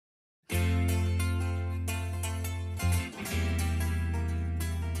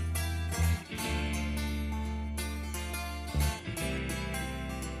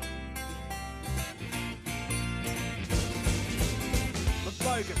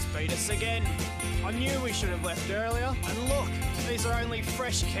Bogans beat us again. I knew we should have left earlier, and look, these are only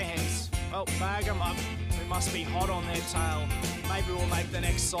fresh cans. Well, bag them up. They must be hot on their tail. Maybe we'll make the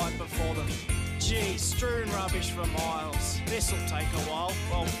next site before them. Gee, strewn rubbish for miles. This'll take a while.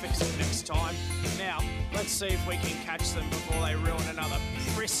 We'll fix it next time. Now, let's see if we can catch them before they ruin another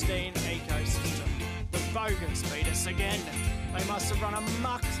pristine ecosystem. The Bogans beat us again. They must have run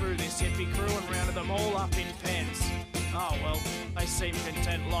amok through this hippie crew and rounded them all up in pens. Oh well, they seem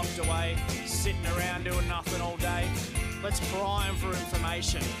content locked away, sitting around doing nothing all day. Let's pry them for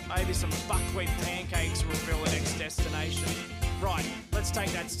information. Maybe some buckwheat pancakes will reveal the next destination. Right, let's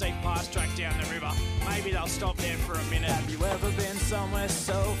take that steep pass track down the river. Maybe they'll stop there for a minute. Have you ever been somewhere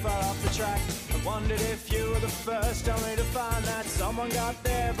so far off the track? I wondered if you were the first, only to find that someone got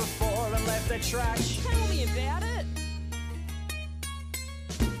there before and left their trash. Tell me about it.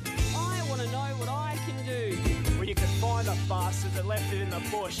 I want to know what I can do. Well, you can find the bastard that left it in the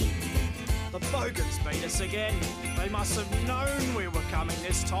bush. The Bogans beat us again. They must have known we were coming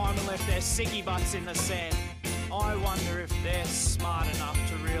this time and left their ciggy butts in the sand. I wonder if they're smart enough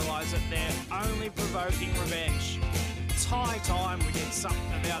to realise that they're only provoking revenge. It's high time we did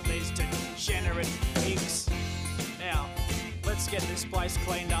something about these degenerate pigs. Now, let's get this place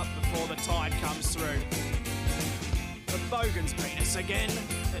cleaned up before the tide comes through. The Bogans beat us again.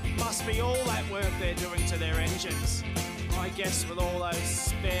 It must be all that work they're doing to their engines. I guess with all those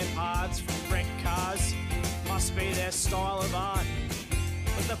spare parts from wrecked cars, must be their style of art.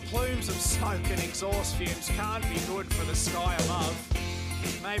 But the plumes of smoke and exhaust fumes can't be good for the sky above.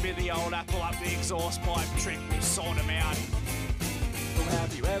 Maybe the old apple up the exhaust pipe trick will sort them out. Well,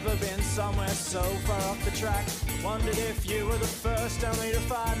 have you ever been somewhere so far off the track? Wondered if you were the first, only to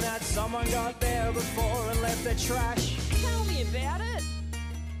find that someone got there before and left their trash. Tell me about it.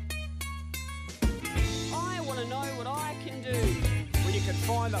 I want to know what I can do. Well, you can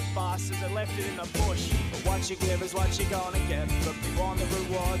find the bastard that left it in the bush. But what you give is what you're gonna get. But we want the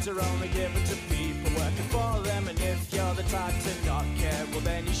rewards are only given to people working for them. And if you're the type to not care, well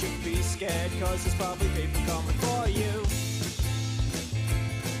then you should be scared, cause there's probably people coming for you.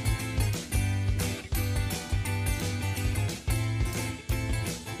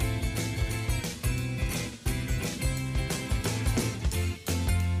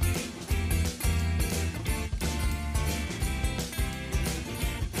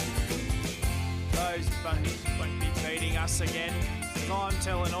 Those bunnies won't be beating us again. I'm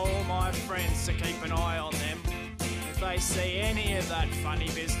telling all my friends to keep an eye on them. If they see any of that funny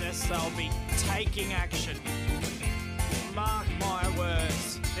business, they'll be taking action. Mark my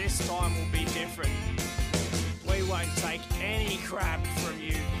words, this time will be different. We won't take any crap from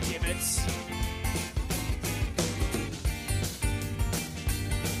you, gibbets.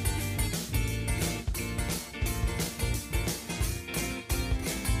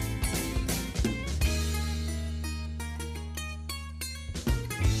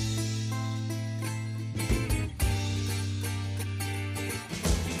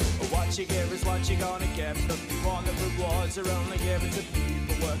 What you give is what you're gonna get, but we want the rewards are only given to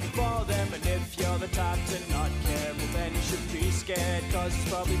people working for them. And if you're the type to not care, well then you should be scared, cause there's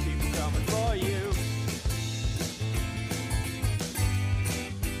probably people coming for you.